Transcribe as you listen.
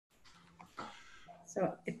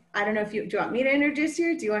So I don't know if do you want me to introduce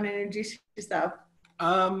you or do you want to introduce yourself?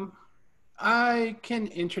 Um, I can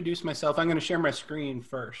introduce myself. I'm going to share my screen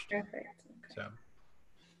first. Perfect. So,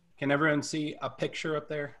 can everyone see a picture up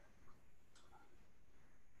there?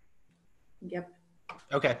 Yep.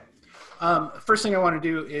 Okay. First thing I want to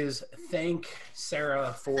do is thank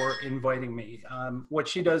Sarah for inviting me. What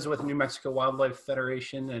she does with New Mexico Wildlife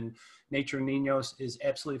Federation and Nature Ninos is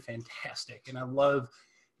absolutely fantastic. And I love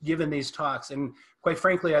giving these talks. And quite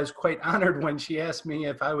frankly, I was quite honored when she asked me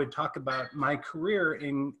if I would talk about my career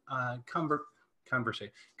in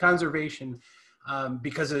conservation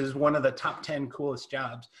because it is one of the top 10 coolest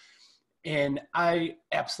jobs. And I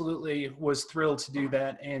absolutely was thrilled to do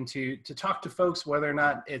that and to talk to folks, whether or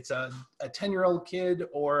not it's a 10-year-old kid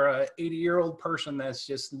or a 80-year-old person that's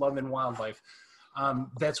just loving wildlife.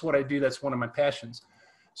 That's what I do. That's one of my passions.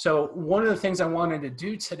 So one of the things I wanted to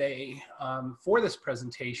do today for this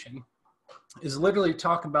presentation is literally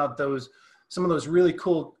talk about some of those really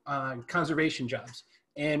cool conservation jobs.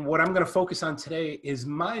 And what I'm going to focus on today is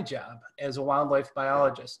my job as a wildlife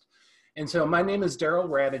biologist. And so my name is Daryl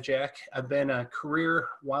Ratajczak. I've been a career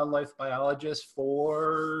wildlife biologist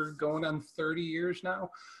for going on 30 years now.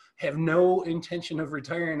 Have no intention of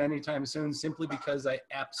retiring anytime soon, simply because I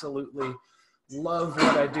absolutely love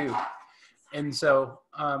what I do. And so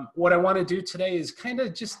what I want to do today is kind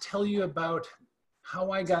of just tell you about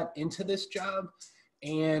how I got into this job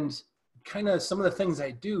and kind of some of the things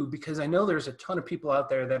I do, because I know there's a ton of people out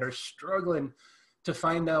there that are struggling to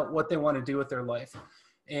find out what they want to do with their life.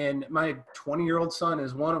 And my 20-year-old son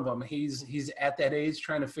is one of them. He's at that age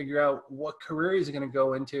trying to figure out what career he's going to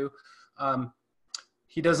go into.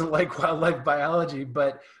 He doesn't like wildlife biology,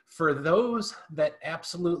 but for those that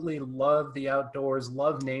absolutely love the outdoors,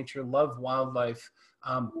 love nature, love wildlife,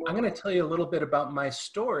 I'm going to tell you a little bit about my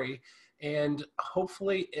story, and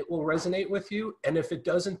hopefully it will resonate with you. And if it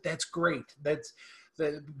doesn't, that's great.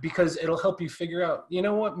 Because it'll help you figure out, you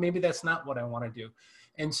know what, maybe that's not what I want to do.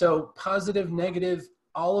 And so positive, negative,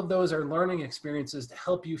 all of those are learning experiences to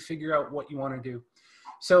help you figure out what you want to do.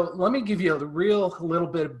 So let me give you a little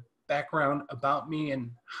bit of background about me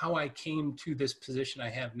and how I came to this position I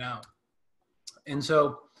have now. And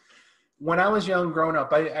so when I was young, growing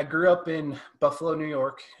up, I grew up in Buffalo, New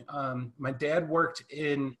York. My dad worked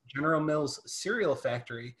in General Mills cereal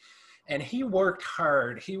factory, and he worked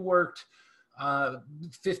hard. He worked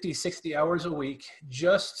 50, 60 hours a week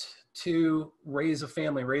just to raise a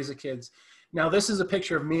family, raise the kids. Now, this is a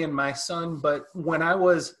picture of me and my son, but when I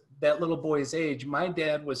was that little boy's age, my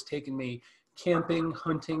dad was taking me camping,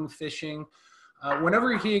 hunting, fishing.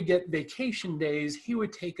 Whenever he'd get vacation days, he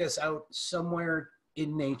would take us out somewhere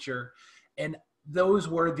in nature. And those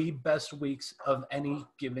were the best weeks of any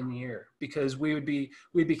given year, because we'd be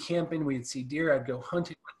camping, we'd see deer, I'd go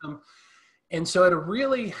hunting with them. And so at a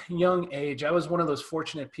really young age, I was one of those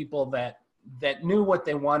fortunate people that knew what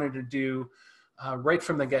they wanted to do right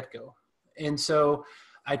from the get-go. And so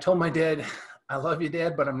I told my dad, I love you,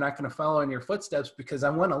 Dad, but I'm not going to follow in your footsteps because I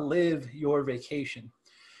want to live your vacation.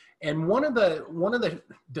 And one of the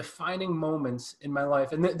defining moments in my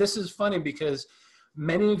life, and this is funny because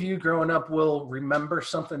many of you growing up will remember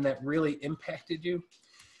something that really impacted you.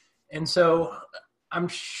 And so I'm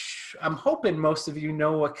hoping most of you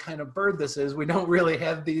know what kind of bird this is. We don't really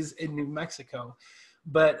have these in New Mexico.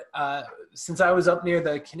 But since I was up near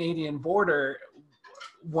the Canadian border,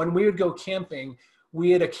 when we would go camping,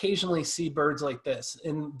 we would occasionally see birds like this.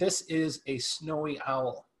 And this is a snowy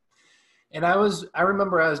owl. And I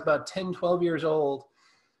remember I was about 10, 12 years old,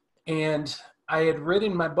 and I had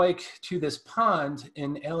ridden my bike to this pond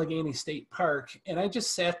in Allegheny State Park, and I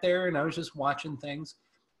just sat there and I was just watching things.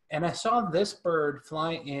 And I saw this bird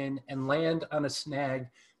fly in and land on a snag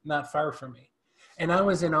not far from me. And I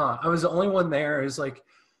was in awe. I was the only one there. It was like,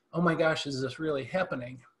 oh my gosh, is this really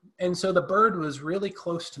happening? And so the bird was really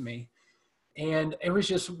close to me. And it was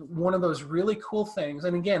just one of those really cool things.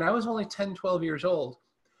 And again, I was only 10, 12 years old.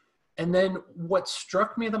 And then what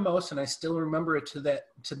struck me the most, and I still remember it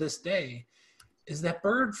to this day, is that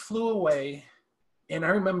bird flew away. And I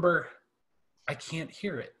remember I can't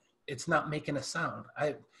hear it. It's not making a sound.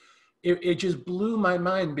 It just blew my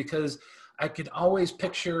mind because I could always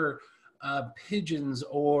picture pigeons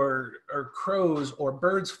or crows or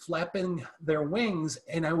birds flapping their wings,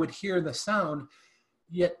 and I would hear the sound,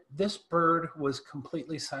 yet this bird was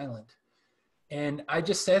completely silent. And I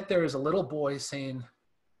just sat there as a little boy saying,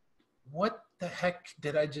 what the heck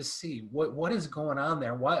did I just see? What is going on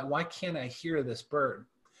there? Why can't I hear this bird?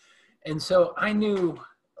 And so I knew,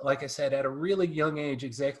 like I said, at a really young age,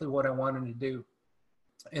 exactly what I wanted to do.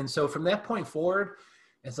 And so from that point forward,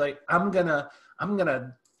 it's like, I'm gonna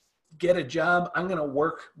get a job, I'm going to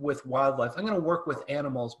work with wildlife. I'm going to work with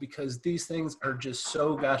animals because these things are just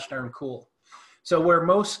so gosh darn cool. So where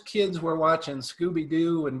most kids were watching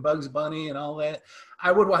Scooby-Doo and Bugs Bunny and all that,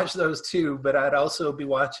 I would watch those too, but I'd also be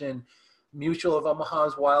watching Mutual of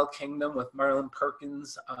Omaha's Wild Kingdom with Marlon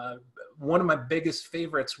Perkins. One of my biggest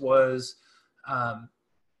favorites was, and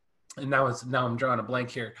now I'm drawing a blank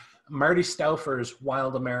here, Marty Stauffer's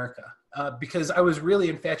Wild America, because I was really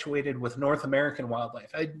infatuated with North American wildlife.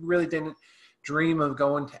 I really didn't dream of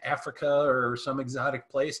going to Africa or some exotic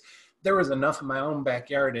place. There was enough in my own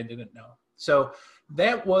backyard I didn't know. So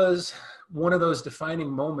that was one of those defining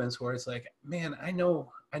moments where it's like, man, I know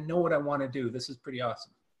what I want to do. This is pretty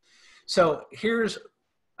awesome. So here's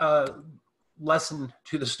a lesson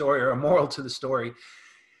to the story, or a moral to the story.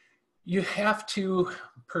 You have to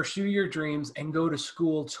pursue your dreams and go to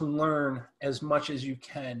school to learn as much as you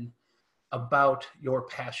can about your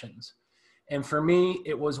passions. And for me,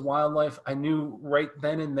 it was wildlife. I knew right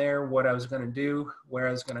then and there what I was going to do, where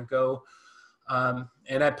I was going to go.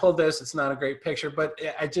 And I pulled this, it's not a great picture, but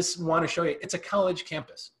I just want to show you, it's a college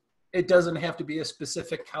campus. It doesn't have to be a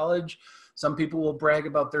specific college. Some people will brag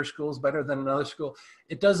about their schools better than another school.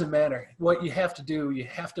 It doesn't matter. What you have to do, you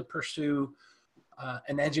have to pursue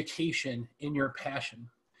an education in your passion.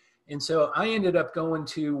 And so I ended up going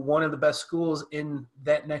to one of the best schools in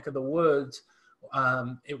that neck of the woods.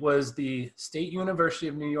 It was the State University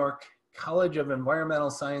of New York College of Environmental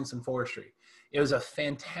Science and Forestry. It was a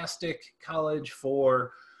fantastic college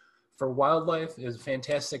for wildlife. It was a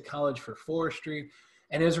fantastic college for forestry,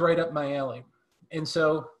 and it was right up my alley. And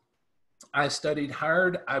so I studied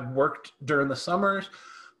hard. I worked during the summers,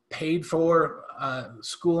 paid for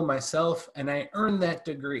school myself, and I earned that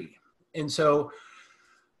degree. And so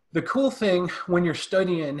the cool thing when you're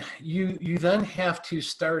studying, you then have to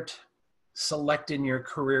start selecting your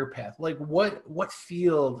career path. Like what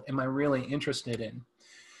field am I really interested in?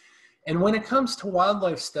 And when it comes to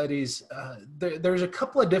wildlife studies, there's a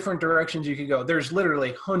couple of different directions you could go. There's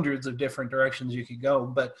literally hundreds of different directions you could go,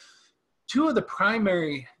 but two of the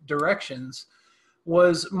primary directions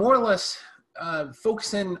was more or less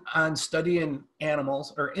focusing on studying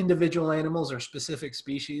animals, or individual animals or specific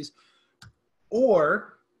species,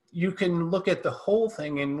 or you can look at the whole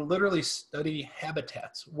thing and literally study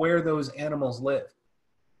habitats, where those animals live.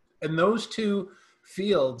 And those two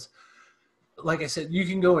fields, like I said, you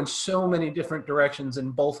can go in so many different directions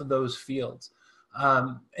in both of those fields.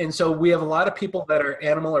 And so we have a lot of people that are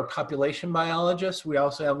animal or population biologists. We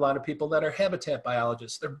also have a lot of people that are habitat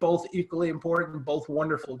biologists. They're both equally important, both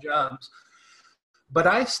wonderful jobs. But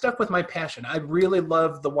I stuck with my passion. I really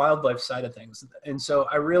love the wildlife side of things. And so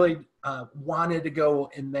I really wanted to go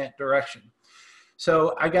in that direction.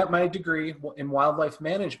 So I got my degree in wildlife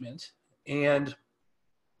management. And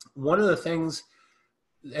one of the things,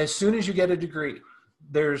 as soon as you get a degree,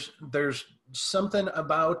 there's something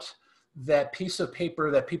about that piece of paper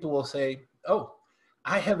that people will say, oh,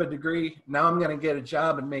 I have a degree. Now I'm going to get a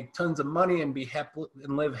job and make tons of money and be happy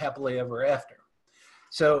and live happily ever after.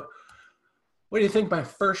 So what do you think my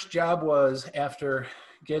first job was after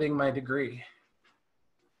getting my degree?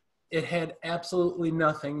 It had absolutely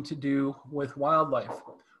nothing to do with wildlife.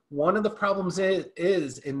 One of the problems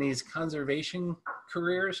is in these conservation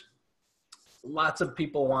careers, lots of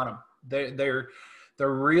people want them. They're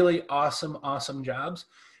really awesome jobs.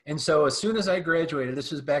 And so as soon as I graduated,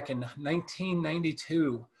 this was back in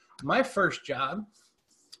 1992, my first job,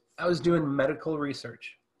 I was doing medical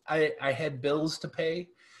research. I had bills to pay.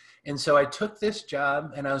 And so I took this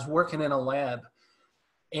job and I was working in a lab.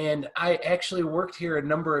 And I actually worked here a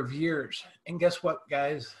number of years. And guess what,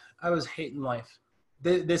 guys? I was hating life.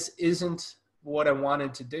 This isn't what I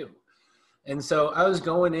wanted to do. And so I was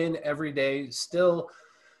going in every day, still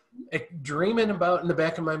dreaming about in the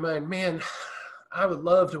back of my mind, man, I would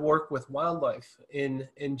love to work with wildlife and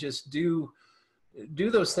just do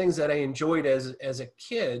those things that I enjoyed as a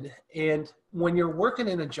kid. And when you're working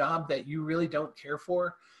in a job that you really don't care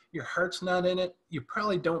for, your heart's not in it, you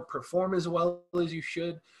probably don't perform as well as you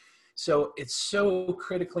should. So it's so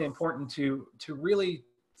critically important to really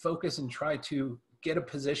focus and try to get a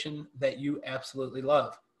position that you absolutely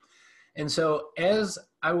love. And so as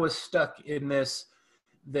I was stuck in this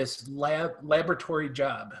laboratory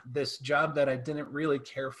job, this job that I didn't really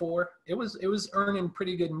care for, it was earning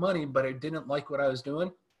pretty good money, but I didn't like what I was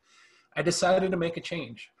doing. I decided to make a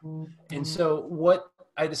change. And so what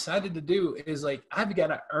I decided to do is, like, I've got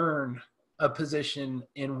to earn a position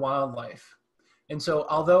in wildlife. And so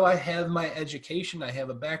although I have my education, I have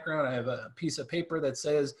a background, I have a piece of paper that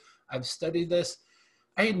says I've studied this,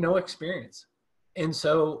 I had no experience. And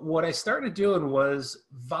so what I started doing was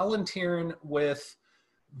volunteering with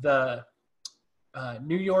the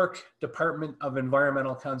New York Department of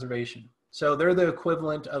Environmental Conservation. So they're the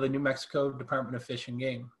equivalent of the New Mexico Department of Fish and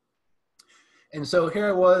Game. And so here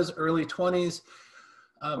I was, early 20s.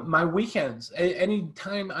 My weekends, any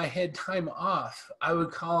time I had time off, I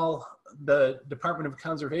would call the Department of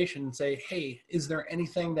Conservation and say, hey, is there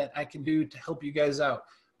anything that I can do to help you guys out?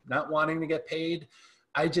 Not wanting to get paid,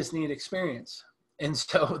 I just need experience. And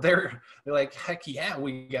so they're like, heck yeah,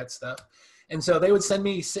 we got stuff. And so they would send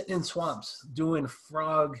me sitting in swamps doing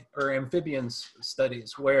frog or amphibians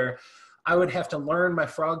studies where I would have to learn my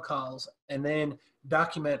frog calls and then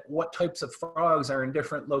document what types of frogs are in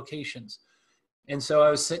different locations. And so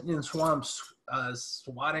I was sitting in swamps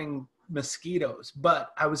swatting mosquitoes, but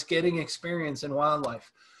I was getting experience in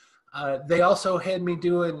wildlife. They also had me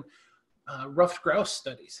doing ruffed grouse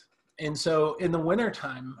studies. And so in the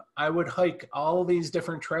wintertime, I would hike all these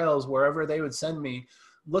different trails wherever they would send me,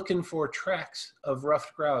 looking for tracks of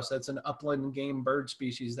ruffed grouse. That's an upland game bird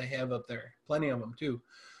species they have up there, plenty of them too.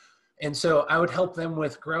 And so I would help them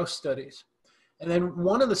with grouse studies. And then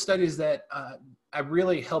one of the studies that I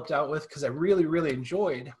really helped out with, because I really, really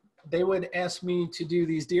enjoyed, they would ask me to do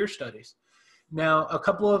these deer studies. Now, a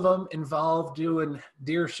couple of them involved doing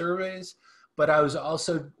deer surveys, but I was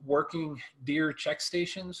also working deer check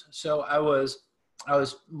stations. So I was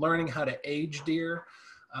learning how to age deer.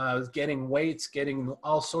 I was getting weights, getting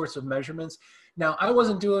all sorts of measurements. Now, I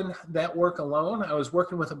wasn't doing that work alone. I was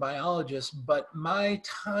working with a biologist, but my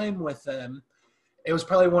time with them, it was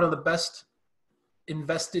probably one of the best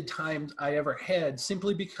invested times I ever had,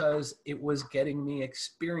 simply because it was getting me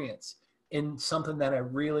experience in something that I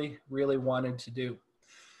really, really wanted to do.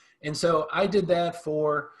 And so I did that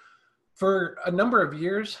for a number of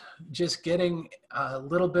years, just getting a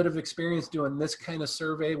little bit of experience doing this kind of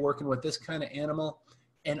survey, working with this kind of animal.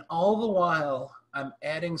 And all the while, I'm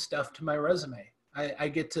adding stuff to my resume. I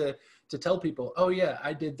get to tell people, oh yeah,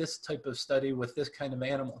 I did this type of study with this kind of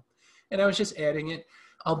animal. And I was just adding it,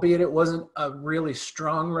 albeit it wasn't a really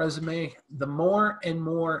strong resume. The more and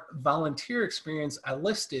more volunteer experience I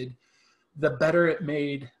listed, the better it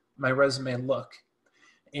made my resume look.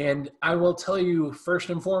 And I will tell you, first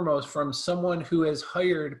and foremost, from someone who has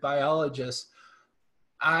hired biologists,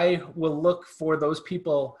 I will look for those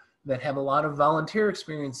people that have a lot of volunteer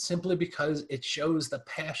experience, simply because it shows the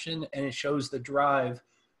passion and it shows the drive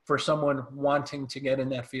for someone wanting to get in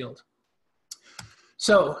that field.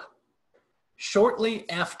 So shortly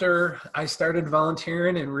after I started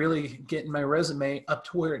volunteering and really getting my resume up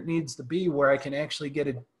to where it needs to be, where I can actually get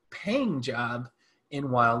a paying job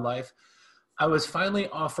in wildlife, I was finally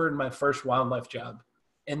offered my first wildlife job.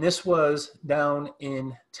 And this was down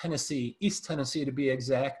in Tennessee, East Tennessee to be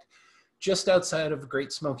exact, just outside of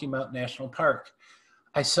Great Smoky Mountain National Park.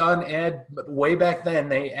 I saw an ad, but way back then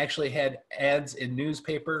they actually had ads in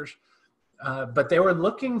newspapers, but they were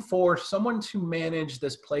looking for someone to manage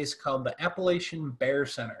this place called the Appalachian Bear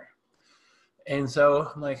Center. And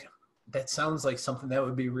so I'm like, that sounds like something that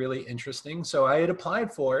would be really interesting. So I had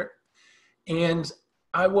applied for it, and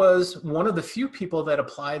I was one of the few people that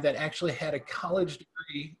applied that actually had a college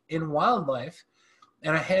degree in wildlife,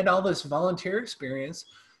 and I had all this volunteer experience.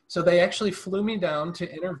 So they actually flew me down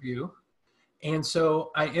to interview. And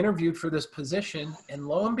so I interviewed for this position, and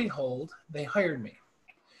lo and behold, they hired me.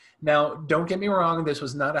 Now, don't get me wrong, this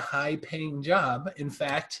was not a high-paying job. In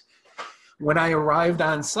fact, when I arrived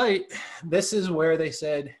on site, this is where they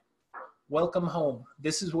said, welcome home.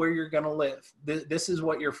 This is where you're going to live. This is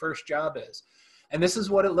what your first job is. And this is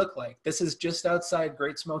what it looked like. This is just outside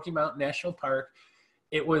Great Smoky Mountain National Park.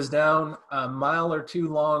 It was down a mile or two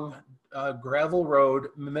long gravel road,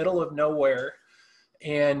 middle of nowhere.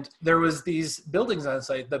 And there was these buildings on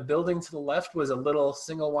site. The building to the left was a little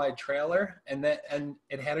single wide trailer, and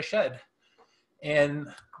it had a shed. And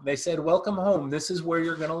they said, welcome home. This is where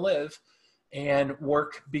you're going to live and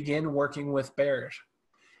begin working with bears.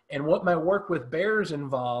 And what my work with bears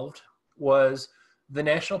involved was the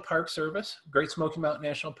National Park Service, Great Smoky Mountain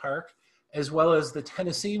National Park, as well as the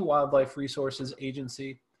Tennessee Wildlife Resources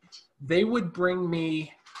Agency. They would bring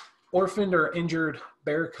me orphaned or injured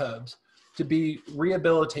bear cubs to be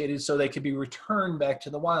rehabilitated so they could be returned back to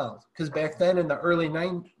the wild. Because back then in the early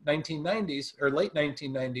 1990s or late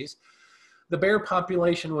 1990s, the bear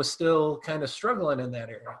population was still kind of struggling in that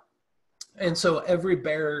area. And so every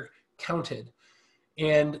bear counted.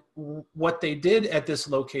 And what they did at this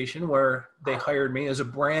location where they hired me as a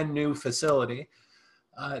brand new facility,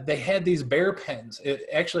 they had these bear pens.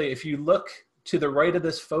 Actually, if you look to the right of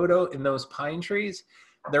this photo in those pine trees,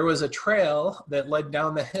 there was a trail that led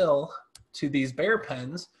down the hill to these bear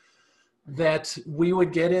pens that we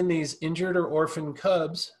would get in these injured or orphaned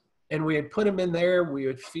cubs And we would put them in there, we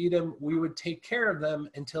would feed them, we would take care of them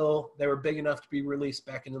until they were big enough to be released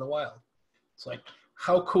back into the wild. It's like,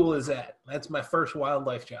 how cool is that? That's my first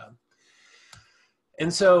wildlife job.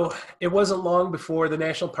 And so it wasn't long before the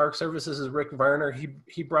National Park Service, this is Rick Varner,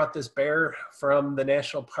 he brought this bear from the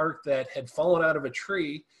national park that had fallen out of a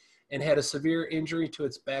tree and had a severe injury to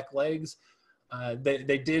its back legs.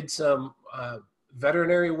 They did some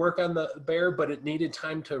veterinary work on the bear, but it needed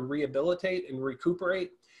time to rehabilitate and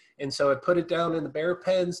recuperate. And so I put it down in the bear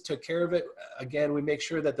pens, took care of it. Again, we make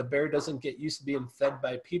sure that the bear doesn't get used to being fed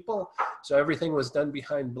by people. So everything was done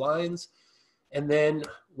behind blinds. And then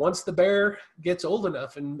once the bear gets old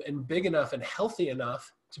enough and big enough and healthy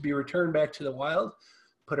enough to be returned back to the wild,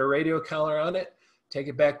 put a radio collar on it, take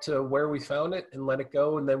it back to where we found it and let it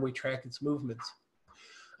go. And then we track its movements.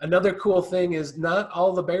 Another cool thing is not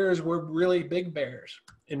all the bears were really big bears.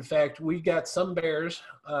 In fact, we got some bears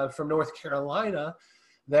from North Carolina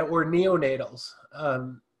that were neonatals.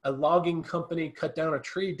 A logging company cut down a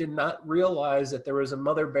tree, did not realize that there was a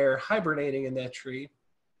mother bear hibernating in that tree,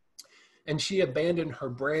 and she abandoned her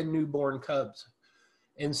brand newborn cubs.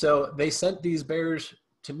 And so they sent these bears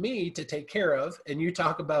to me to take care of, and you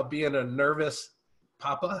talk about being a nervous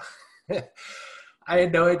papa. I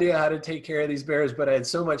had no idea how to take care of these bears, but I had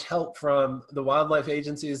so much help from the wildlife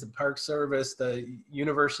agencies, the Park Service, the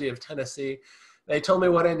University of Tennessee. They told me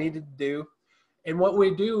what I needed to do. And what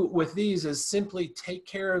we do with these is simply take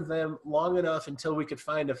care of them long enough until we could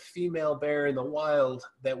find a female bear in the wild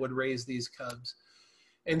that would raise these cubs.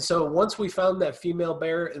 And so once we found that female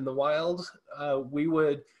bear in the wild, we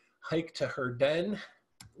would hike to her den.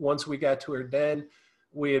 Once we got to her den,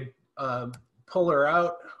 we'd pull her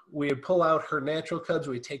out. We'd pull out her natural cubs.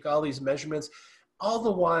 We'd take all these measurements. All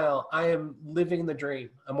the while, I am living the dream.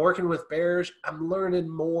 I'm working with bears. I'm learning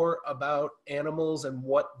more about animals and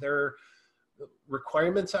what their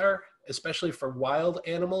requirements are, especially for wild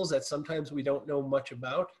animals that sometimes we don't know much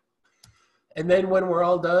about. And then when we're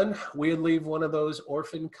all done, we'd leave one of those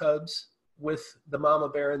orphan cubs with the mama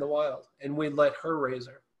bear in the wild, and we'd let her raise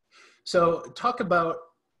her. So talk about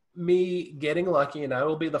me getting lucky, and I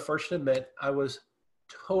will be the first to admit I was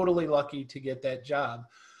totally lucky to get that job.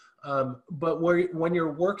 But when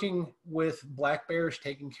you're working with black bears,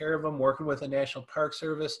 taking care of them, working with the National Park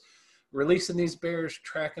Service, releasing these bears,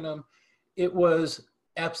 tracking them, it was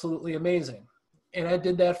absolutely amazing. And I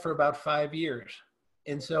did that for about 5 years.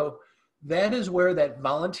 And so that is where that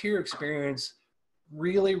volunteer experience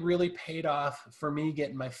really, really paid off for me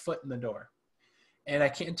getting my foot in the door. And I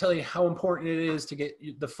can't tell you how important it is to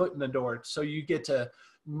get the foot in the door. So you get to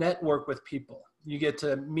network with people. You get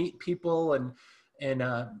to meet people and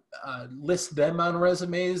list them on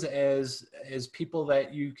resumes as people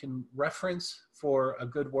that you can reference for a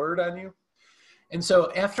good word on you. And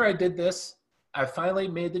so after I did this, I finally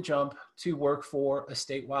made the jump to work for a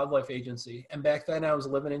state wildlife agency. And back then I was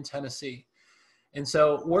living in Tennessee. And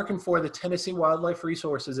so working for the Tennessee Wildlife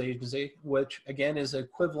Resources Agency, which again is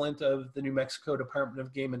equivalent of the New Mexico Department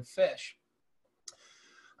of Game and Fish,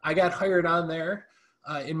 I got hired on there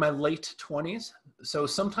in my late 20s. So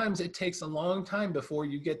sometimes it takes a long time before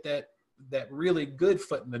you get that really good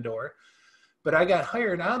foot in the door. But I got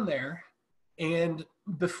hired on there, and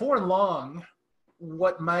before long,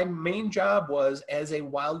 what my main job was as a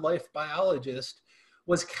wildlife biologist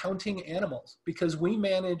was counting animals, because we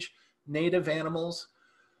manage native animals.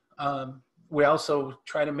 We also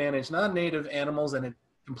try to manage non-native animals in a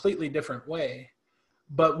completely different way.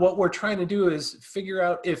 But what we're trying to do is figure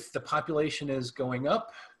out if the population is going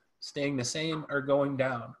up, staying the same, or going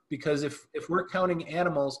down. Because if we're counting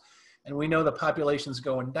animals and we know the population's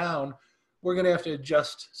going down, we're going to have to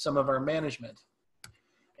adjust some of our management.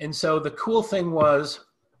 And so the cool thing was,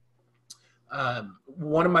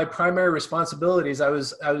 one of my primary responsibilities, I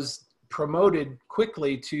was promoted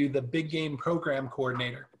quickly to the big game program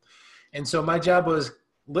coordinator. And so my job was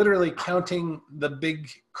literally counting the big,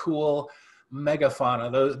 cool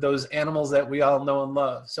megafauna, those animals that we all know and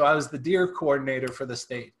love. So I was the deer coordinator for the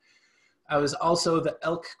state. I was also the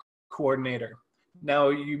elk coordinator. Now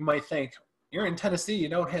you might think, you're in Tennessee, you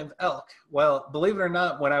don't have elk. Well, believe it or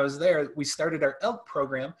not, when I was there, we started our elk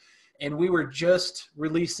program, and we were just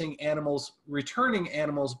releasing animals, returning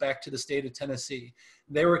animals back to the state of Tennessee.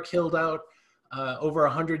 They were killed out over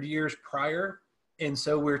 100 years prior. And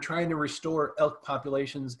so we're trying to restore elk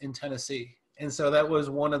populations in Tennessee. And so that was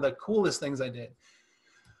one of the coolest things I did.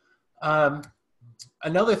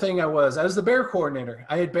 Another thing I was the bear coordinator.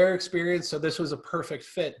 I had bear experience, so this was a perfect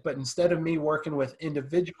fit. But instead of me working with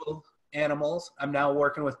individual animals, I'm now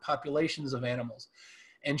working with populations of animals.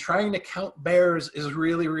 And trying to count bears is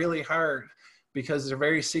really, really hard because they're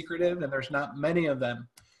very secretive and there's not many of them.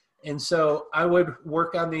 And so I would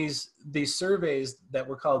work on these surveys that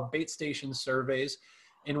were called bait station surveys,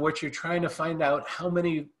 in which you're trying to find out how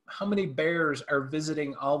many bears are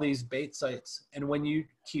visiting all these bait sites. And when you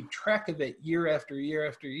keep track of it year after year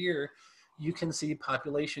after year, you can see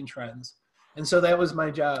population trends. And so that was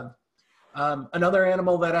my job. Another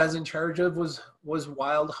animal that I was in charge of was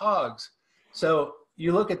wild hogs. So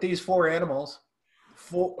you look at these 4 animals,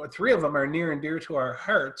 3 of them are near and dear to our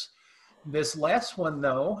hearts. This last one,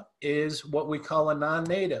 though, is what we call a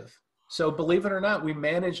non-native. So believe it or not, we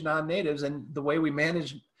manage non-natives, and the way we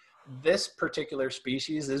manage this particular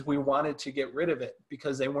species is we wanted to get rid of it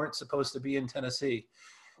because they weren't supposed to be in Tennessee.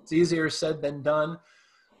 It's easier said than done,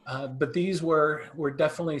 but these were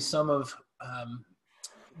definitely some of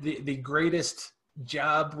the greatest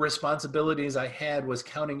job responsibilities I had was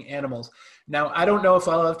counting animals. Now, I don't know if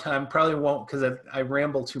I'll have time, probably won't because I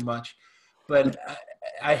ramble too much, but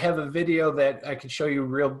I have a video that I could show you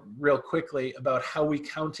real quickly about how we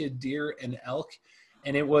counted deer and elk.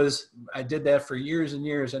 And I did that for years and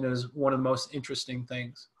years, and it was one of the most interesting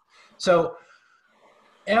things. So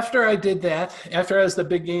after I did that, after I was the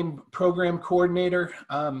big game program coordinator,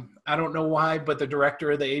 I don't know why, but the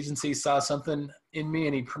director of the agency saw something in me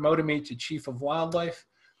and he promoted me to chief of wildlife.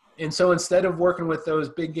 And so instead of working with those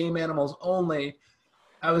big game animals only,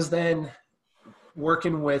 I was then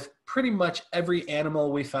working with pretty much every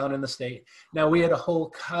animal we found in the state. Now, we had a whole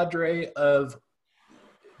cadre of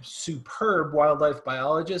superb wildlife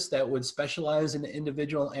biologists that would specialize in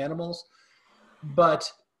individual animals,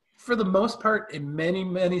 but for the most part, in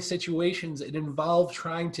many situations, it involved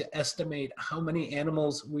trying to estimate how many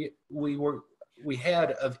animals we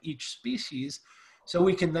had of each species, so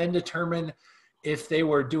we can then determine if they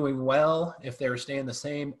were doing well, if they were staying the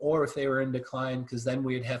same, or if they were in decline, because then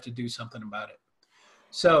we'd have to do something about it.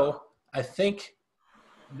 So I think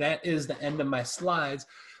that is the end of my slides.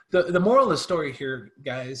 The moral of the story here,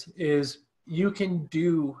 guys, is you can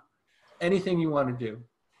do anything you want to do.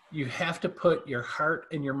 You have to put your heart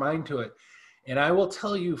and your mind to it. And I will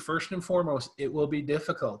tell you, first and foremost, it will be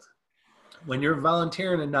difficult. When you're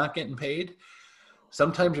volunteering and not getting paid,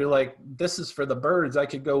 sometimes you're like, this is for the birds. I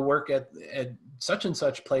could go work at such and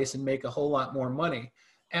such place and make a whole lot more money.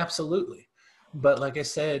 Absolutely. But like I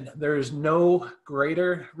said, there is no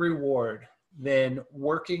greater reward than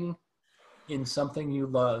working in something you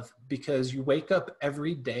love, because you wake up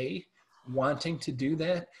every day wanting to do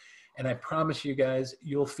that. And I promise you guys,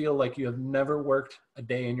 you'll feel like you have never worked a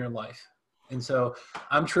day in your life. And so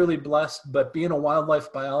I'm truly blessed, but being a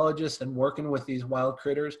wildlife biologist and working with these wild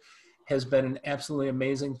critters has been an absolutely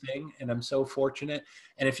amazing thing. And I'm so fortunate.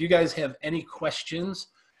 And if you guys have any questions,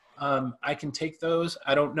 I can take those.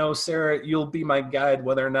 I don't know, Sarah, you'll be my guide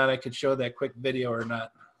whether or not I could show that quick video or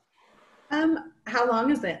not. How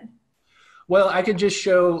long is it? Well, I could just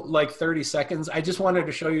show like 30 seconds. I just wanted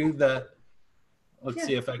to show you let's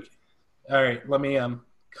see if I can. All right, let me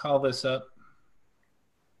call this up.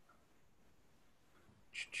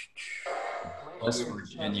 West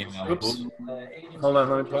Virginia. Oops. Hold on,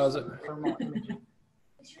 let me pause it.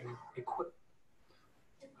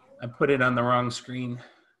 I put it on the wrong screen.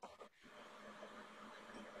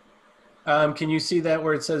 Can you see that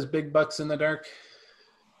where it says big bucks in the dark?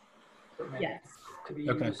 Yes. To be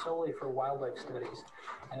used solely for wildlife studies.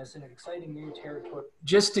 And it's an exciting new territory.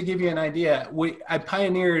 Just to give you an idea, I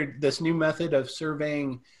pioneered this new method of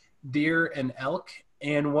surveying deer and elk.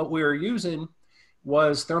 And what we were using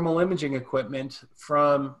was thermal imaging equipment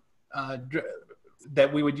from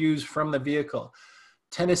that we would use from the vehicle.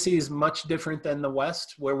 Tennessee is much different than the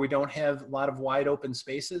West, where we don't have a lot of wide open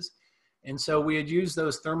spaces. And so we had used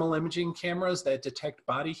those thermal imaging cameras that detect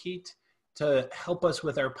body heat to help us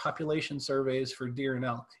with our population surveys for deer and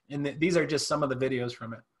elk. And these are just some of the videos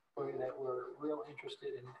from it. That we're real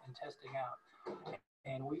interested in testing out.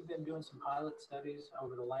 And we've been doing some pilot studies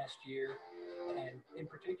over the last year. And in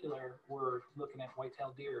particular, we're looking at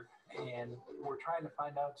white-tailed deer. And we're trying to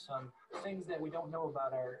find out some things that we don't know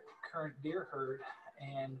about our current deer herd.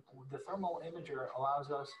 And the thermal imager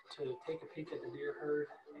allows us to take a peek at the deer herd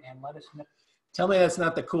and let us know. Tell me that's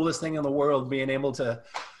not the coolest thing in the world, being able to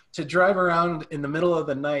drive around in the middle of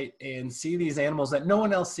the night and see these animals that no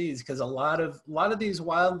one else sees, because a lot of these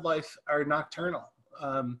wildlife are nocturnal.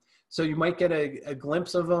 So you might get a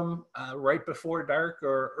glimpse of them right before dark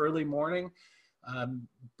or early morning,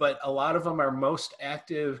 but a lot of them are most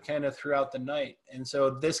active kind of throughout the night. And so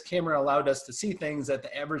this camera allowed us to see things that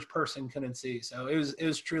the average person couldn't see. So it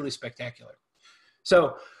was truly spectacular.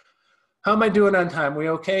 So how am I doing on time? We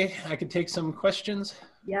okay? I could take some questions.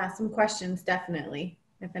 Yeah, some questions, definitely.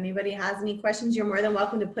 If anybody has any questions, you're more than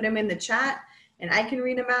welcome to put them in the chat and I can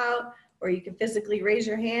read them out, or you can physically raise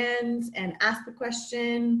your hands and ask the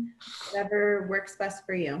question, whatever works best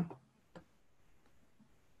for you.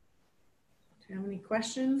 Do you have any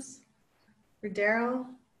questions for Daryl?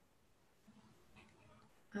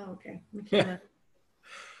 Oh, okay. Michaela.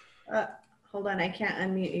 Hold on, I can't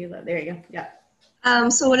unmute you. There you go. Yeah.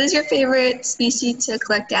 So what is your favorite species to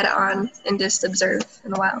collect data on and just observe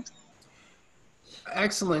in the wild?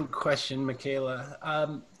 Excellent question,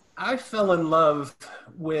 Michaela. I fell in love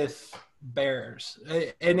with bears,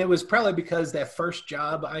 and it was probably because that first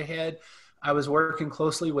job I had, I was working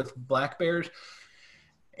closely with black bears.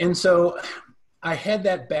 And so I had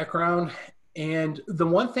that background. And the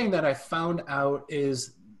one thing that I found out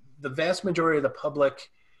is the vast majority of the public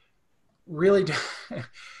really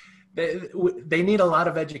they need a lot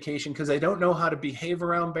of education because they don't know how to behave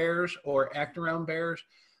around bears or act around bears.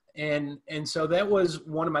 And so that was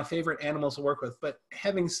one of my favorite animals to work with. But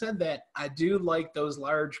having said that, I do like those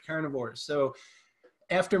large carnivores. So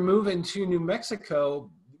after moving to New Mexico,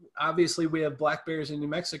 obviously we have black bears in New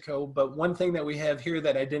Mexico, but one thing that we have here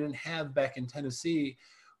that I didn't have back in Tennessee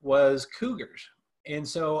was cougars. And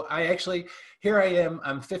so here I am,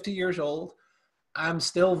 I'm 50 years old. I'm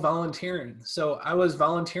still volunteering. So I was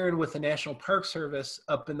volunteering with the National Park Service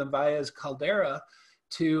up in the Valles Caldera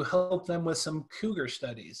to help them with some cougar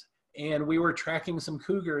studies. And we were tracking some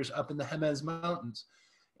cougars up in the Jemez Mountains.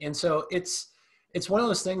 And so it's one of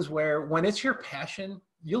those things where when it's your passion,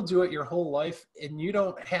 you'll do it your whole life and you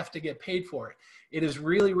don't have to get paid for it. It is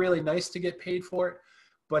really, really nice to get paid for it.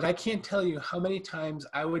 But I can't tell you how many times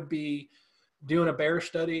I would be doing a bear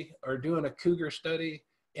study or doing a cougar study,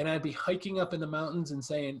 and I'd be hiking up in the mountains and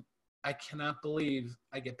saying, I cannot believe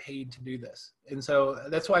I get paid to do this. And so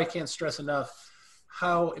that's why I can't stress enough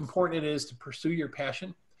how important it is to pursue your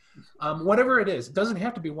passion. Whatever it is, it doesn't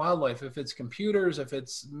have to be wildlife. If it's computers, if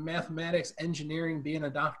it's mathematics, engineering, being a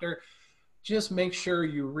doctor, just make sure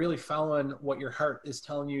you're really following what your heart is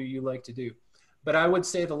telling you like to do. But I would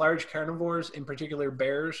say the large carnivores, in particular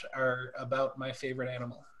bears, are about my favorite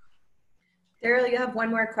animal. Daryl, you have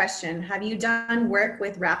one more question. Have you done work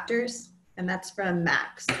with raptors? And that's from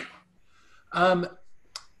Max.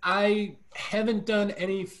 I haven't done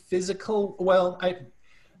any physical, well,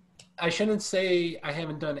 I shouldn't say I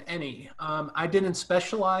haven't done any. I didn't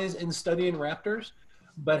specialize in studying raptors,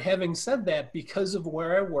 but having said that, because of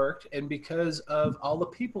where I worked and because of all the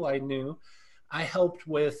people I knew, I helped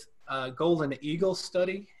with a golden eagle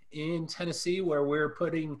study in Tennessee where we're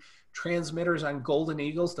putting transmitters on golden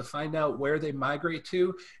eagles to find out where they migrate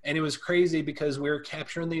to. And it was crazy because we were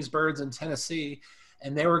capturing these birds in Tennessee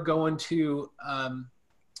and they were going to,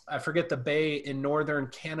 I forget the bay in northern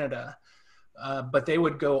Canada, but they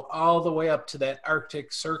would go all the way up to that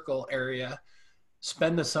Arctic Circle area,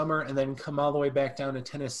 spend the summer, and then come all the way back down to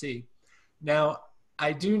Tennessee. Now,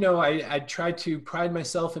 I do know I try to pride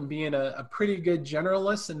myself in being a pretty good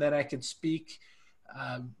generalist and that I could speak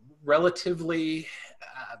relatively,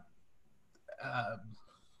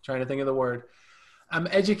 trying to think of the word. I'm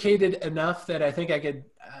educated enough that I think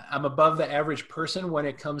I'm above the average person when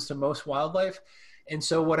it comes to most wildlife. And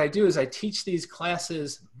so what I do is I teach these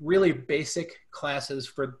classes, really basic classes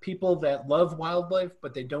for people that love wildlife,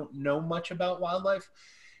 but they don't know much about wildlife.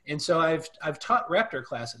 And so I've taught raptor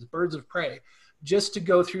classes, birds of prey, just to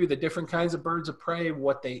go through the different kinds of birds of prey,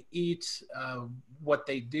 what they eat, what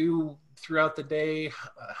they do throughout the day,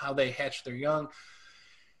 how they hatch their young.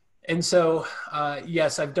 And so,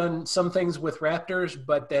 yes, I've done some things with raptors,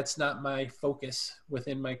 but that's not my focus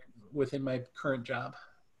within my current job.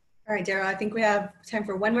 All right, Daryl, I think we have time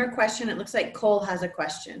for one more question. It looks like Cole has a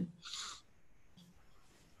question.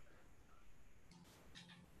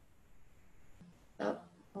 Oh,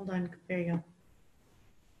 hold on. There you go.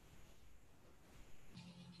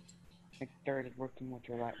 I started working with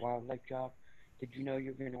your wildlife job. Did you know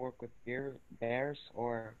you were going to work with bears,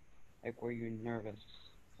 or like were you nervous?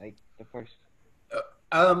 Like the first.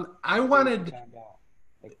 I wanted.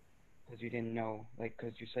 Because you didn't know,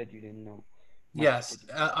 because you said you didn't know. Yes,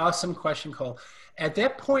 awesome question, Cole. At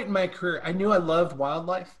that point in my career, I knew I loved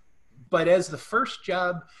wildlife, but as the first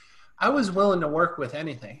job, I was willing to work with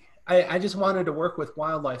anything. I just wanted to work with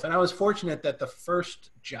wildlife, and I was fortunate that the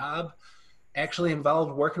first job actually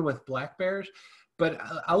involved working with black bears. But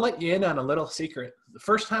I'll let you in on a little secret. The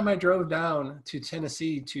first time I drove down to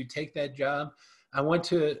Tennessee to take that job, I went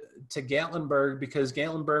to Gatlinburg because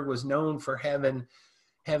Gatlinburg was known for having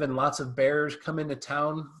lots of bears come into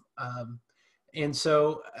town. And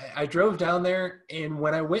so I drove down there, and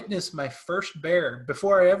when I witnessed my first bear,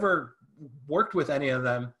 before I ever worked with any of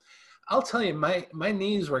them, I'll tell you, my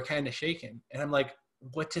knees were kind of shaking. And I'm like,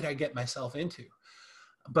 what did I get myself into?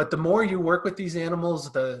 But the more you work with these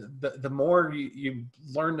animals, the more you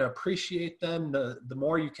learn to appreciate them, the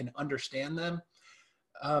more you can understand them.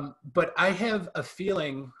 But I have a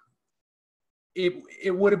feeling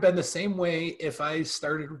it would have been the same way if I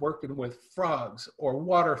started working with frogs or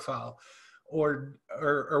waterfowl or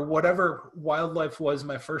whatever wildlife was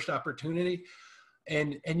my first opportunity.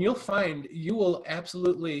 And you'll find you will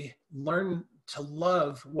absolutely learn to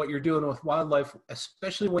love what you're doing with wildlife,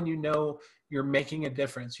 especially when you know you're making a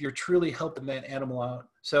difference. You're truly helping that animal out.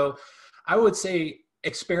 So I would say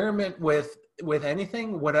experiment with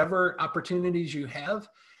anything, whatever opportunities you have,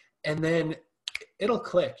 and then it'll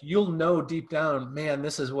click. You'll know deep down, man,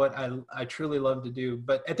 this is what I truly love to do.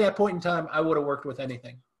 But at that point in time, I would have worked with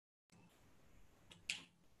anything.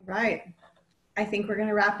 Right. I think we're going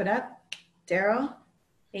to wrap it up. Daryl,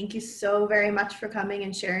 thank you so very much for coming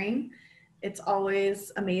and sharing. It's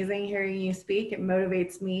always amazing hearing you speak. It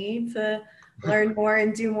motivates me to learn more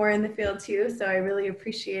and do more in the field too. So I really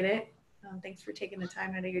appreciate it. Thanks for taking the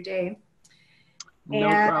time out of your day. No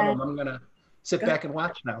problem. I'm going to sit back and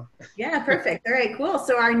watch now. Yeah, perfect. All right, cool.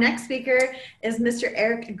 So our next speaker is Mr.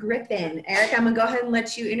 Eric Griffin. Eric, I'm going to go ahead and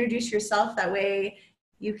let you introduce yourself. That way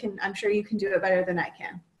you can, I'm sure you can do it better than I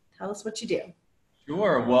can. Tell us what you do.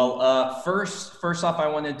 Sure. Well, first off, I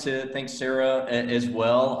wanted to thank Sarah as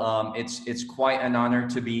well. It's quite an honor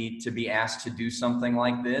to be asked to do something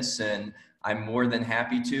like this, and I'm more than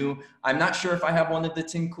happy to. I'm not sure if I have one of the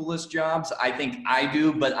 10 coolest jobs. I think I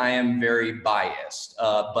do, but I am very biased.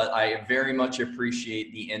 But I very much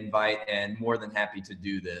appreciate the invite and more than happy to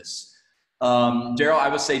do this. Daryl, I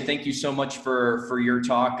would say thank you so much for your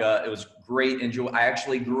talk. It was great. I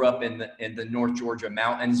actually grew up in the North Georgia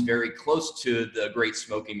mountains, very close to the Great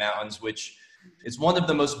Smoky Mountains, which is one of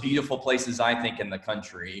the most beautiful places I think in the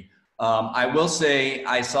country. I will say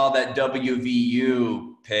I saw that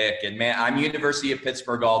WVU pick, and man, I'm University of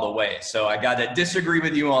Pittsburgh all the way, so I got to disagree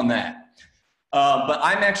with you on that. But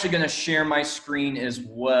I'm actually going to share my screen as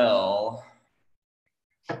well.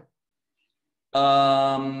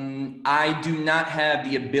 I do not have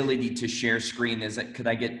the ability to share screen. Could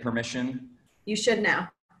I get permission? You should now.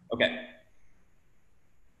 Okay.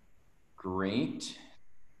 Great.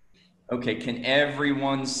 Okay, can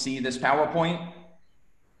everyone see this PowerPoint?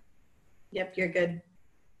 Yep, you're good.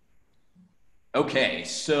 Okay,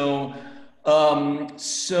 so I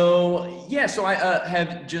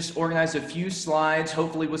have just organized a few slides,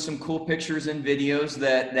 hopefully with some cool pictures and videos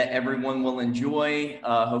that everyone will enjoy.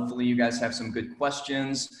 Hopefully you guys have some good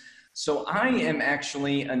questions. So I am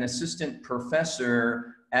actually an assistant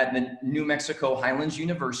professor at the New Mexico Highlands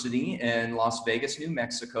University in Las Vegas, New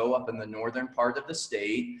Mexico, up in the northern part of the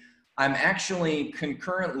state. I'm actually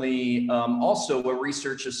concurrently also a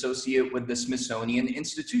research associate with the Smithsonian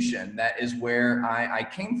Institution. That is where I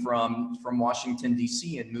came from Washington,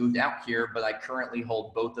 D.C. and moved out here, but I currently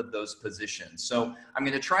hold both of those positions. So I'm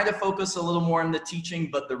going to try to focus a little more on the teaching,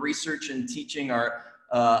 but the research and teaching are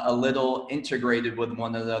a little integrated with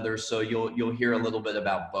one another, so you'll hear a little bit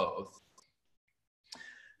about both.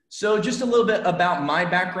 So just a little bit about my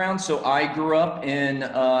background. So I grew up in,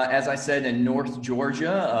 as I said, in North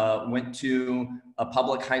Georgia, went to a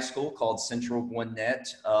public high school called Central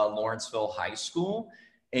Gwinnett, Lawrenceville High School.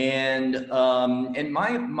 And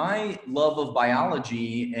my love of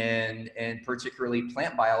biology and particularly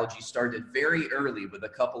plant biology started very early with a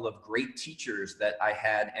couple of great teachers that I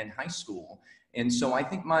had in high school. And so I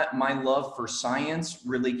think my love for science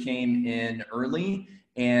really came in early.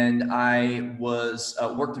 And I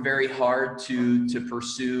worked very hard to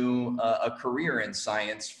pursue a career in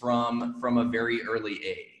science from a very early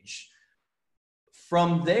age.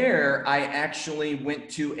 From there, I actually went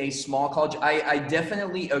to a small college. I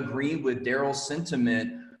definitely agree with Daryl's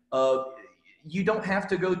sentiment of you don't have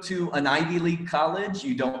to go to an Ivy League college.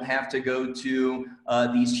 You don't have to go to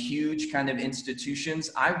these huge kind of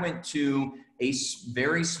institutions. I went to a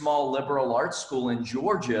very small liberal arts school in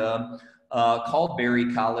Georgia called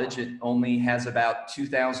Berry College. It only has about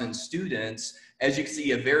 2,000 students. As you can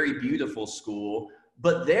see, a very beautiful school.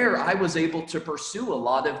 But there I was able to pursue a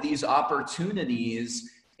lot of these opportunities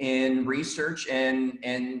in research and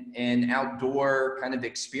outdoor kind of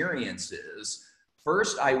experiences.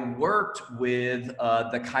 First, I worked with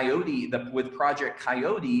with Project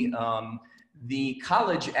Coyote. The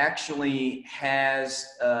college actually has,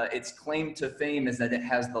 its claim to fame is that it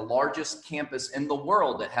has the largest campus in the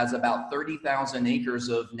world. It has about 30,000 acres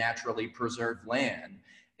of naturally preserved land.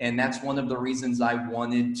 And that's one of the reasons I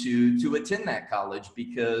wanted to attend that college,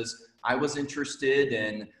 because I was interested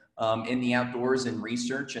in the outdoors and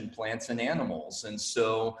research and plants and animals. And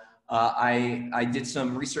so I did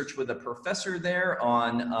some research with a professor there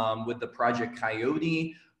on with the Project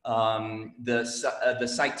Coyote. The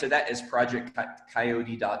site to that is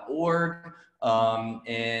projectcoyote.org.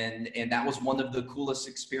 And that was one of the coolest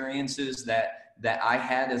experiences that I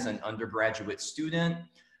had as an undergraduate student.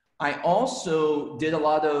 I also did a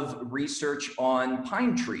lot of research on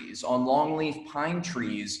pine trees, on longleaf pine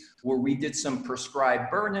trees, where we did some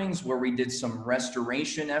prescribed burnings, where we did some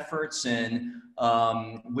restoration efforts, and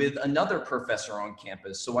with another professor on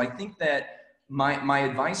campus. So I think that my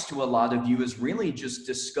advice to a lot of you is really just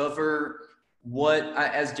discover what,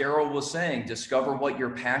 as Daryl was saying, discover what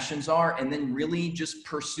your passions are and then really just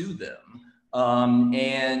pursue them.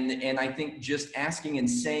 And I think just asking and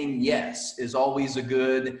saying yes is always a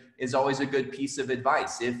good piece of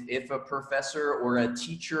advice. If a professor or a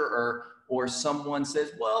teacher or someone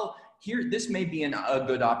says, well, here, this may be a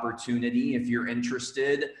good opportunity if you're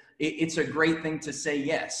interested, it's a great thing to say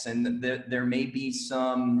yes. And there may be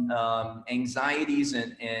some anxieties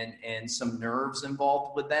and some nerves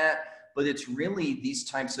involved with that, but it's really these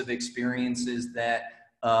types of experiences that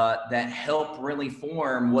help really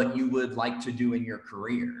form what you would like to do in your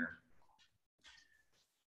career.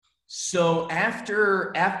 So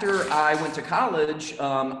after I went to college,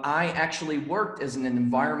 I actually worked as an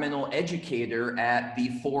environmental educator at the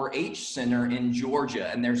 4-H Center in Georgia.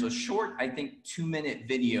 And there's a short, I think, 2-minute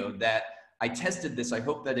video that I tested this. I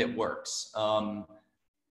hope that it works.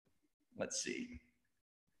 Let's see.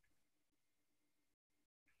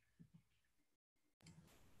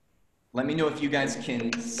 Let me know if you guys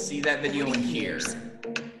can see that video and hear.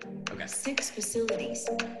 Okay. 6 facilities.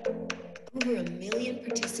 Over 1 million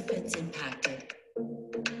participants impacted.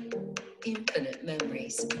 Infinite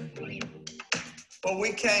memories. Well,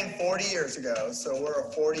 we came 40 years ago, so we're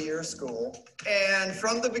a 40-year school. And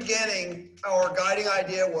from the beginning, our guiding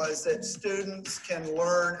idea was that students can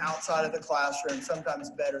learn outside of the classroom,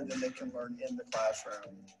 sometimes better than they can learn in the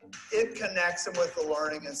classroom. It connects them with the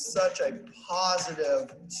learning in such a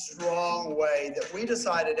positive, strong way that we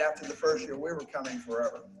decided after the first year we were coming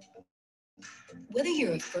forever. Whether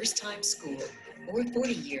you're a first-time school or a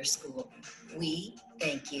 40-year school, we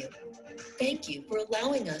thank you. Thank you for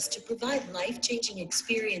allowing us to provide life-changing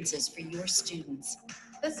experiences for your students.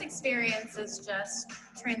 This experience is just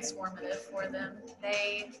transformative for them.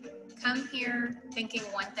 They come here thinking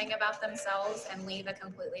one thing about themselves and leave a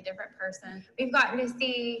completely different person. We've gotten to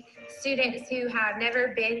see students who have never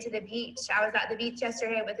been to the beach. I was at the beach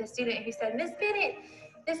yesterday with a student who said, Miss Bennett,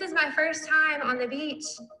 this is my first time on the beach.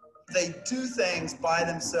 They do things by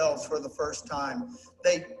themselves for the first time.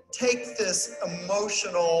 They take this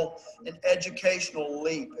emotional and educational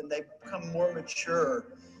leap and they become more mature.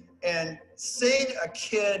 And seeing a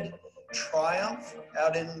kid triumph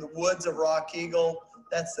out in the woods of Rock Eagle,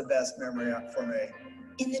 that's the best memory for me.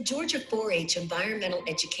 In the Georgia 4-H Environmental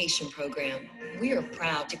Education Program, we are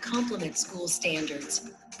proud to complement school standards,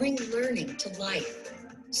 bring learning to life,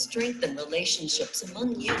 strengthen relationships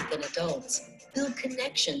among youth and adults, build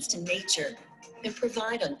connections to nature, and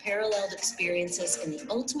provide unparalleled experiences in the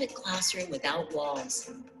ultimate classroom without walls.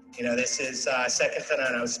 You know, this is second to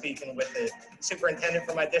none. I was speaking with the superintendent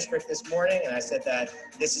for my district this morning, and I said that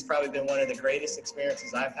this has probably been one of the greatest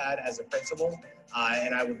experiences I've had as a principal,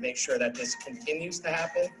 and I would make sure that this continues to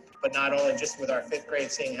happen, but not only just with our 5th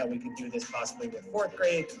grade, seeing how we could do this possibly with 4th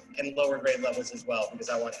grade and lower grade levels as well, because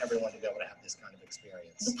I want everyone to be able to have this kind of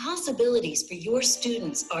experience. The possibilities for your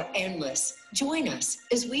students are endless. Join us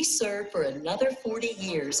as we serve for another 40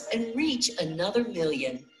 years and reach another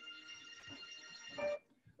million.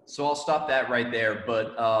 So I'll stop that right there.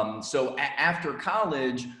 But so after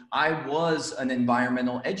college, I was an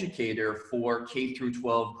environmental educator for K through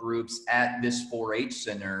 12 groups at this 4-H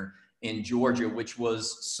center in Georgia, which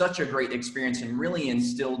was such a great experience and really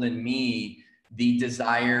instilled in me the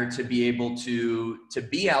desire to be able to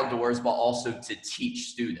be outdoors, but also to teach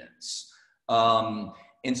students.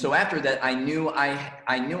 And so after that, I knew I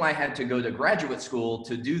had to go to graduate school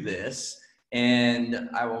to do this. And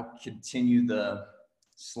I will continue the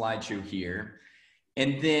slideshow here.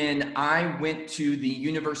 And then I went to the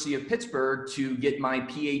University of Pittsburgh to get my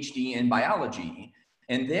PhD in biology.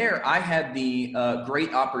 And there I had the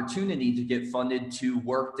great opportunity to get funded to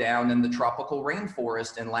work down in the tropical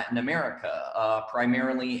rainforest in Latin America,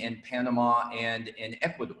 primarily in Panama and in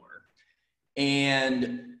Ecuador.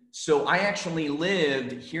 And so I actually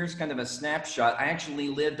lived, here's kind of a snapshot, I actually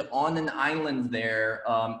lived on an island there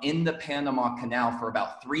in the Panama Canal for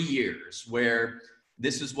about 3 years, where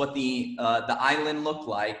this is what the island looked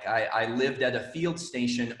like. I lived at a field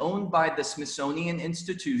station owned by the Smithsonian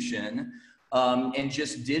Institution, and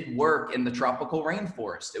just did work in the tropical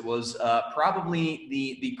rainforest. It was probably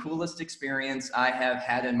the coolest experience I have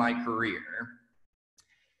had in my career.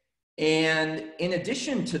 And in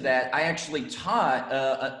addition to that, I actually taught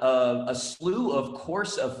a slew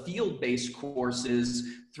of field-based courses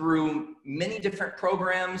through many different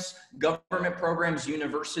programs, government programs,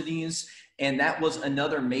 universities, and that was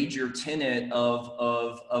another major tenet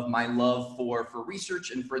of my love for research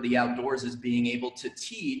and for the outdoors, is being able to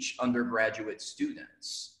teach undergraduate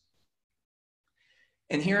students.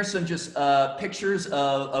 And here are some just pictures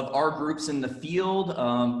of our groups in the field.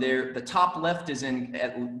 The top left is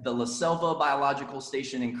at the La Selva Biological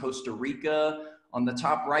Station in Costa Rica. On the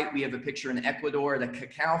top right, we have a picture in Ecuador at a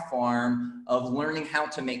cacao farm of learning how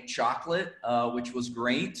to make chocolate, which was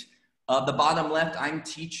great. The bottom left, I'm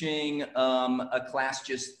teaching a class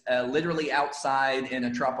just literally outside in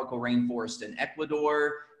a tropical rainforest in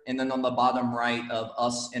Ecuador. And then on the bottom right, of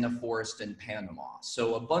us in a forest in Panama.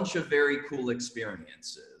 So a bunch of very cool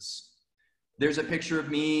experiences. There's a picture of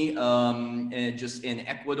me just in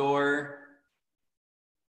Ecuador.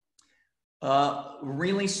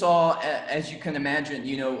 Really saw, as you can imagine,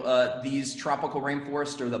 these tropical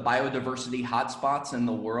rainforests are the biodiversity hotspots in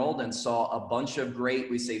the world, and saw a bunch of great,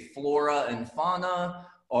 we say flora and fauna,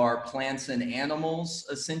 or plants and animals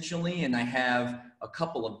essentially. And I have a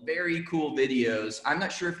couple of very cool videos. I'm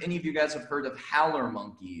not sure if any of you guys have heard of howler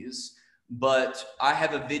monkeys, but I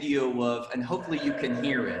have a video of, and hopefully you can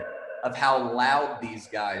hear it, of how loud these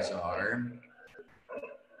guys are.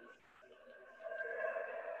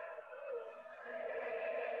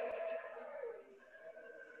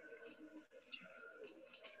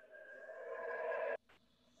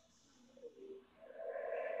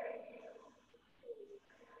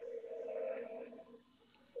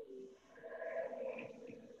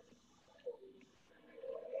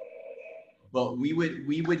 But we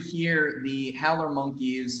would hear the howler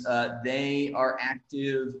monkeys. They are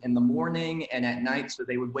active in the morning and at night, so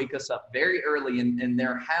they would wake us up very early, and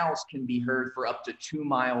their howls can be heard for up to 2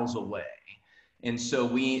 miles away. And so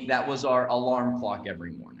that was our alarm clock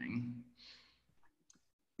every morning.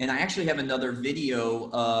 And I actually have another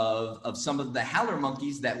video of some of the howler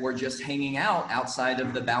monkeys that were just hanging out outside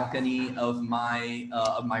of the balcony of my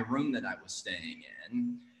room that I was staying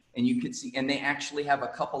in. And you could see, and they actually have a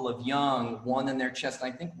couple of young, one in their chest.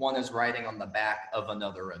 I think one is riding on the back of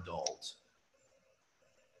another adult.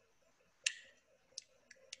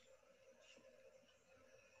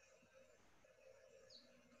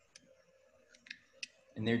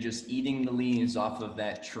 And they're just eating the leaves off of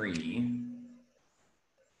that tree.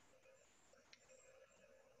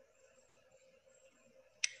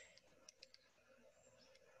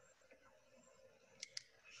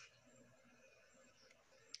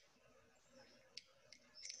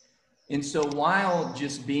 And so while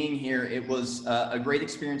just being here, it was a great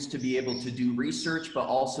experience to be able to do research, but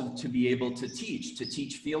also to be able to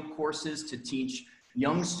teach field courses, to teach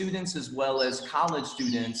young students as well as college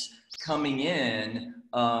students coming in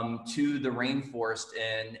to the rainforest,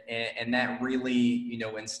 and that really,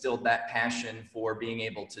 instilled that passion for being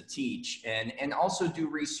able to teach and also do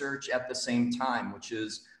research at the same time, which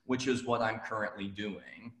is what I'm currently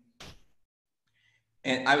doing.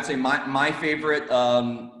 And I would say my favorite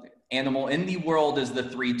animal in the world is the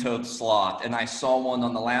three-toed sloth, and I saw one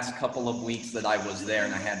on the last couple of weeks that I was there,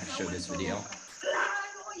 and I had to show this video.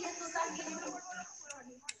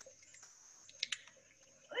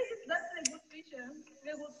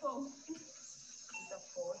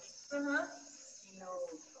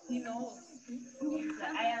 He knows.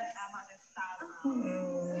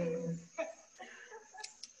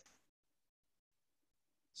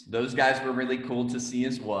 So those guys were really cool to see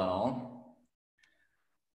as well.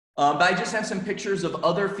 But I just have some pictures of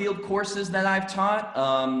other field courses that I've taught.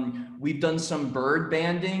 We've done some bird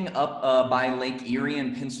banding up by Lake Erie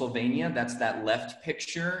in Pennsylvania. That's that left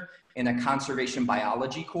picture, in a conservation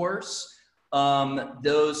biology course.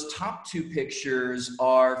 Those top two pictures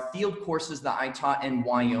are field courses that I taught in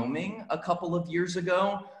Wyoming a couple of years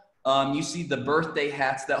ago. You see the birthday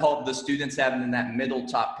hats that all of the students have in that middle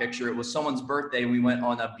top picture. It was someone's birthday. We went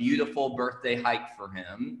on a beautiful birthday hike for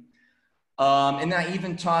him. And I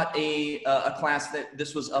even taught a class that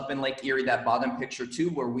this was up in Lake Erie, that bottom picture too,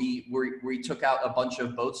 where we took out a bunch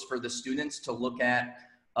of boats for the students to look at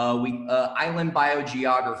island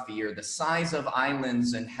biogeography, or the size of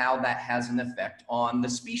islands and how that has an effect on the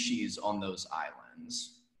species on those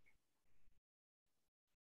islands.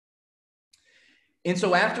 And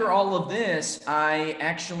so after all of this, I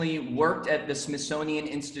actually worked at the Smithsonian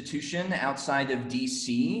Institution outside of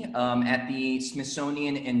DC, at the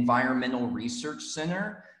Smithsonian Environmental Research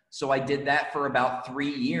Center. So I did that for about 3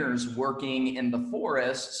 years, working in the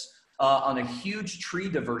forests on a huge tree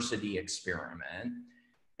diversity experiment.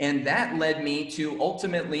 And that led me to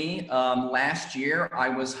ultimately, last year, I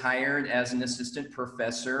was hired as an assistant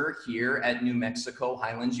professor here at New Mexico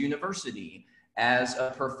Highlands University as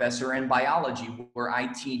a professor in biology, where I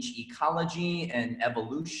teach ecology and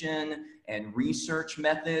evolution and research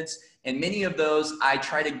methods. And many of those, I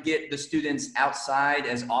try to get the students outside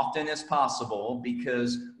as often as possible,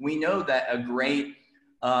 because we know that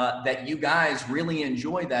that you guys really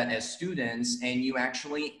enjoy that as students, and you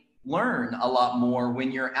actually learn a lot more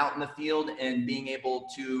when you're out in the field and being able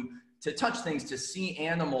to touch things, to see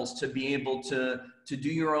animals, to be able to do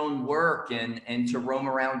your own work and to roam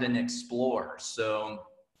around and explore. So,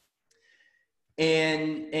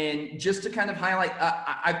 and just to kind of highlight,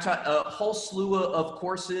 I've taught a whole slew of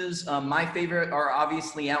courses. My favorite are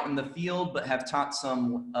obviously out in the field, but have taught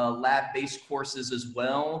some lab-based courses as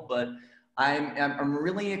well. But I'm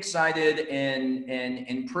really excited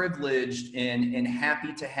and privileged and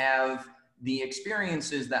happy to have the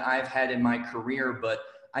experiences that I've had in my career. But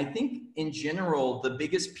I think in general, the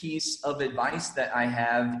biggest piece of advice that I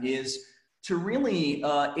have is to really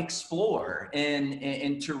explore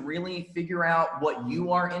and to really figure out what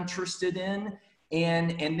you are interested in.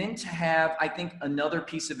 And then to have, I think another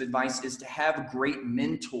piece of advice is to have great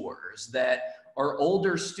mentors that are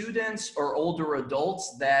older students or older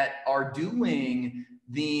adults that are doing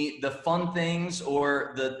the fun things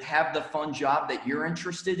or have the fun job that you're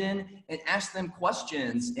interested in, and ask them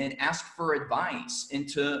questions and ask for advice, and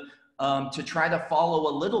to try to follow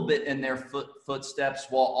a little bit in their footsteps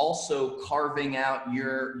while also carving out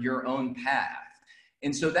your own path.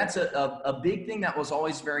 And so that's a big thing that was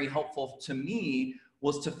always very helpful to me,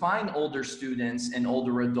 was to find older students and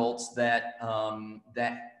older adults that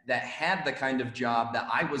had the kind of job that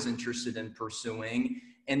I was interested in pursuing,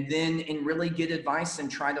 and really get advice and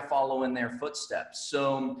try to follow in their footsteps.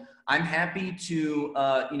 So I'm happy to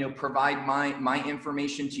provide my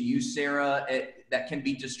information to you, Sarah, that can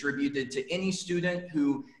be distributed to any student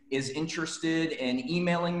who is interested in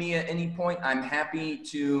emailing me at any point. I'm happy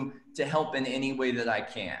to help in any way that I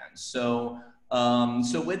can. So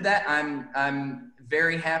with that, I'm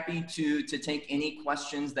very happy to take any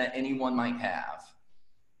questions that anyone might have.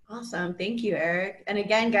 Awesome. Thank you, Eric. And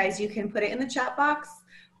again, guys, you can put it in the chat box,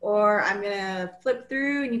 or I'm going to flip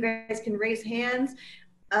through and you guys can raise hands.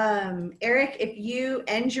 Eric, if you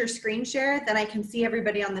end your screen share, then I can see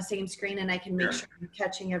everybody on the same screen, and I can make sure I'm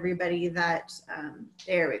catching everybody that,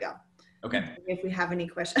 there we go. Okay. If we have any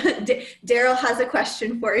questions. Daryl has a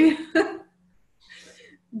question for you.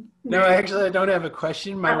 No, actually, I don't have a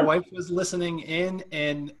question. My wife was listening in,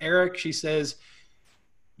 and Eric, she says,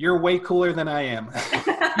 "You're way cooler than I am."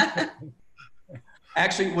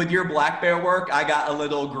 Actually, with your black bear work, I got a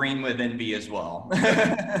little green with envy as well.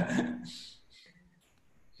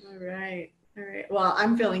 All right. Well,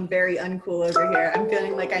 I'm feeling very uncool over here. I'm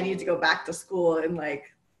feeling like I need to go back to school and like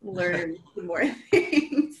learn more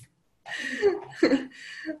things.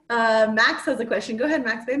 Max has a question. Go ahead,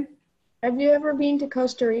 Max, babe. Have you ever been to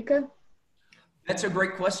Costa Rica? That's a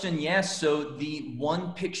great question. Yes. So the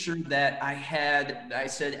one picture that I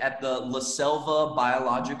said at the La Selva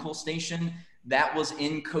Biological Station, that was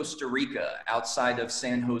in Costa Rica, outside of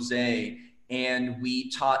San Jose. And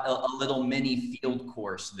we taught a little mini field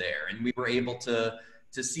course there. And we were able to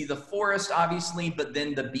see the forest, obviously, but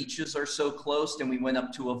then the beaches are so close. And we went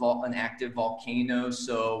up to an active volcano.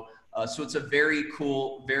 So it's a very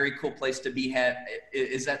cool place to be at.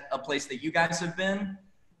 Is that a place that you guys have been?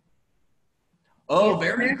 Oh,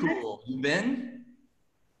 very cool. You've been?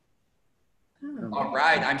 Oh. All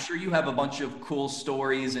right. I'm sure you have a bunch of cool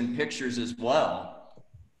stories and pictures as well.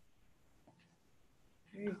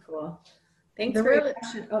 Very cool. Thanks for your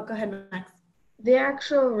question. Oh, go ahead, Max. The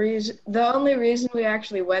only reason we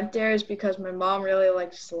actually went there is because my mom really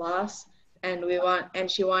likes sloths, and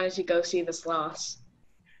she wanted to go see the sloths.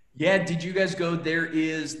 Yeah, did you guys go? There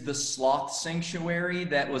is the sloth sanctuary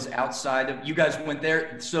that was outside of, you guys went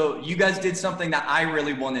there. So you guys did something that I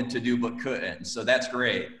really wanted to do but couldn't. So that's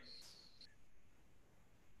great.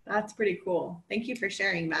 That's pretty cool. Thank you for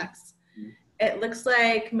sharing, Max. It looks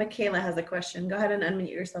like Michaela has a question. Go ahead and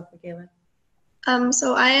unmute yourself, Michaela.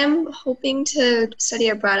 So I am hoping to study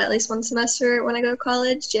abroad at least one semester when I go to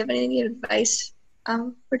college. Do you have any advice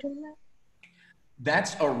for doing that?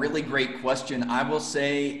 That's a really great question. I will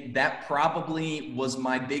say that probably was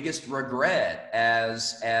my biggest regret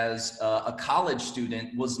as a college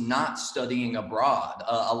student, was not studying abroad.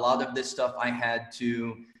 A lot of this stuff I had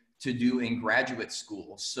to do in graduate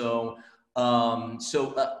school. So And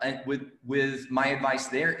with my advice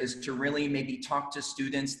there is to really maybe talk to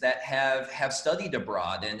students that have studied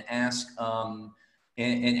abroad and ask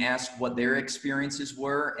what their experiences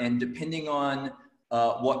were. And depending on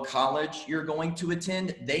what college you're going to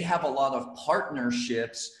attend, they have a lot of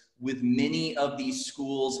partnerships with many of these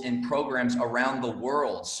schools and programs around the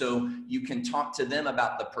world. So you can talk to them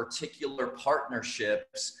about the particular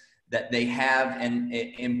partnerships that they have and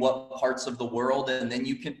in what parts of the world, and then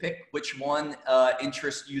you can pick which one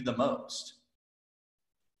interests you the most.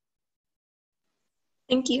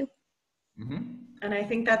 Thank you. Mm-hmm. And I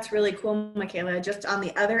think that's really cool, Michaela. Just on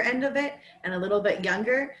the other end of it and a little bit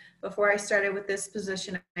younger, before I started with this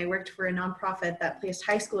position, I worked for a nonprofit that placed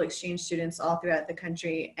high school exchange students all throughout the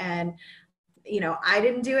country. And, you know, I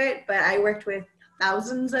didn't do it, but I worked with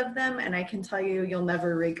thousands of them, and I can tell you, you'll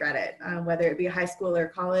never regret it. Whether it be high school or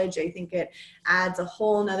college, I think it adds a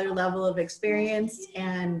whole nother level of experience,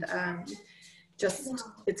 and just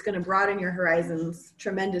it's going to broaden your horizons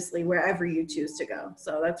tremendously wherever you choose to go.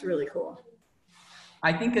 So that's really cool.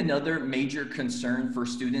 I think another major concern for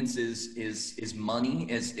students is money,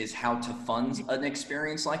 is how to fund an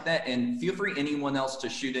experience like that. And feel free anyone else to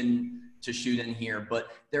shoot in here, but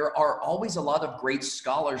there are always a lot of great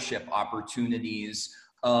scholarship opportunities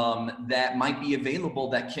that might be available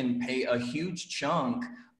that can pay a huge chunk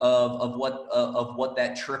of what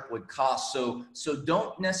that trip would cost. So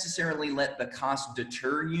don't necessarily let the cost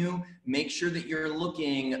deter you. Make sure that you're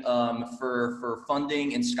looking for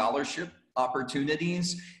funding and scholarship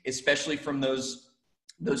opportunities, especially from those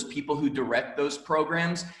people who direct those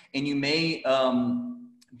programs, and you may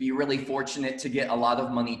be really fortunate to get a lot of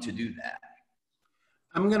money to do that.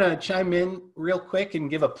 I'm going to chime in real quick and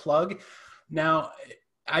give a plug. Now,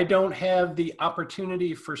 I don't have the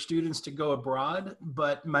opportunity for students to go abroad,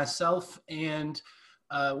 but myself and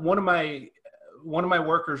one of my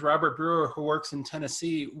workers, Robert Brewer, who works in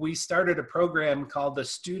Tennessee, we started a program called the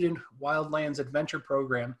Student Wildlands Adventure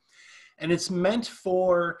Program. And it's meant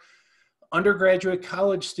for undergraduate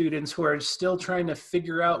college students who are still trying to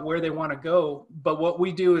figure out where they want to go. But what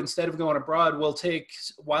we do, instead of going abroad, we'll take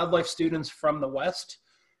wildlife students from the West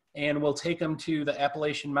and we'll take them to the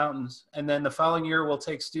Appalachian Mountains. And then the following year, we'll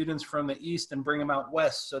take students from the East and bring them out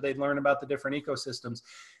West so they learn about the different ecosystems.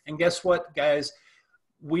 And guess what, guys?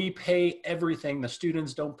 We pay everything. The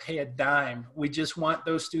students don't pay a dime. We just want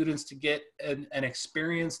those students to get an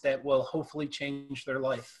experience that will hopefully change their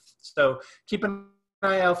life. So keep an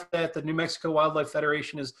eye out for that. The New Mexico Wildlife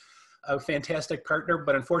Federation is a fantastic partner,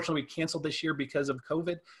 but unfortunately we canceled this year because of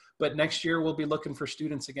COVID. But next year we'll be looking for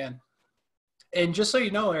students again. And just so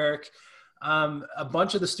you know, Eric, a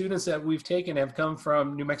bunch of the students that we've taken have come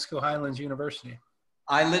from New Mexico Highlands University.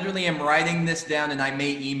 I literally am writing this down and I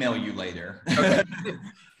may email you later. Okay.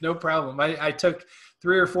 No problem. I took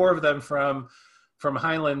 3 or 4 of them from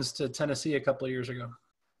Highlands to Tennessee a couple of years ago.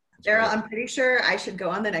 Daryl, I'm pretty sure I should go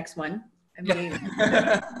on the next one. I mean,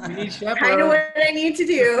 kind of what I need to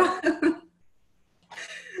do.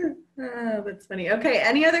 Oh, that's funny. Okay,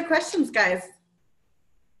 any other questions, guys?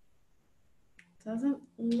 Doesn't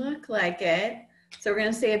look like it. So we're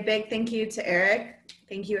going to say a big thank you to Eric.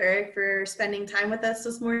 Thank you, Eric, for spending time with us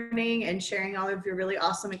this morning and sharing all of your really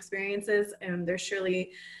awesome experiences. And they're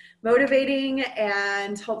surely motivating,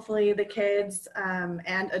 and hopefully the kids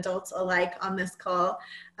and adults alike on this call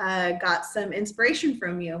got some inspiration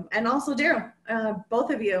from you. And also Daryl,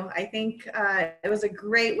 both of you, I think it was a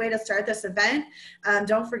great way to start this event.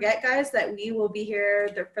 Don't forget, guys, that we will be here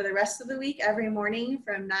for the rest of the week every morning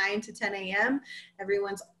from 9 to 10 a.m.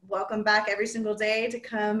 Everyone's welcome back every single day to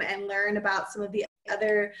come and learn about some of the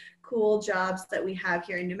other cool jobs that we have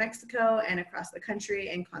here in New Mexico and across the country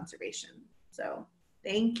in conservation. So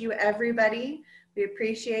thank you, everybody. We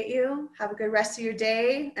appreciate you. Have a good rest of your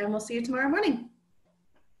day, and we'll see you tomorrow morning.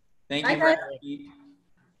 Thank Bye, you.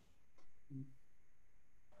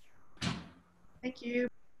 guys. Thank you.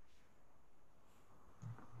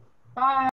 Bye.